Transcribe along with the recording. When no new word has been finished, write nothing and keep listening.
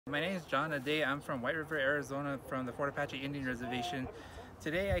My name is John Aday. I'm from Whiteriver, Arizona, from the Fort Apache Indian Reservation.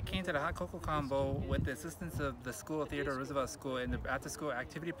 Today I came to the Hot KoCo Combo with the assistance of the school, Theodore Roosevelt School, in the after-school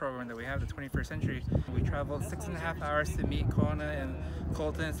activity program that we have, the 21st Century. We traveled 6.5 hours to meet Kona and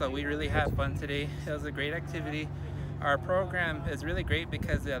Colton, so we really had fun today. It was a great activity. Our program is really great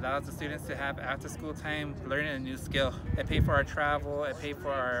because it allows the students to have after-school time learning a new skill. It pays for our travel, it pays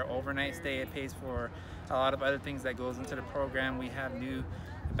for our overnight stay, it pays for a lot of other things that goes into the program. We have new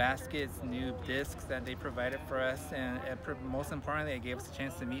baskets, new discs that they provided for us, and most importantly, it gave us a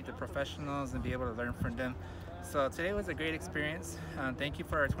chance to meet the professionals and be able to learn from them. So today was a great experience. Thank you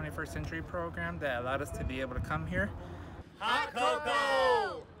for our 21st Century program that allowed us to be able to come here. Hot KoCo!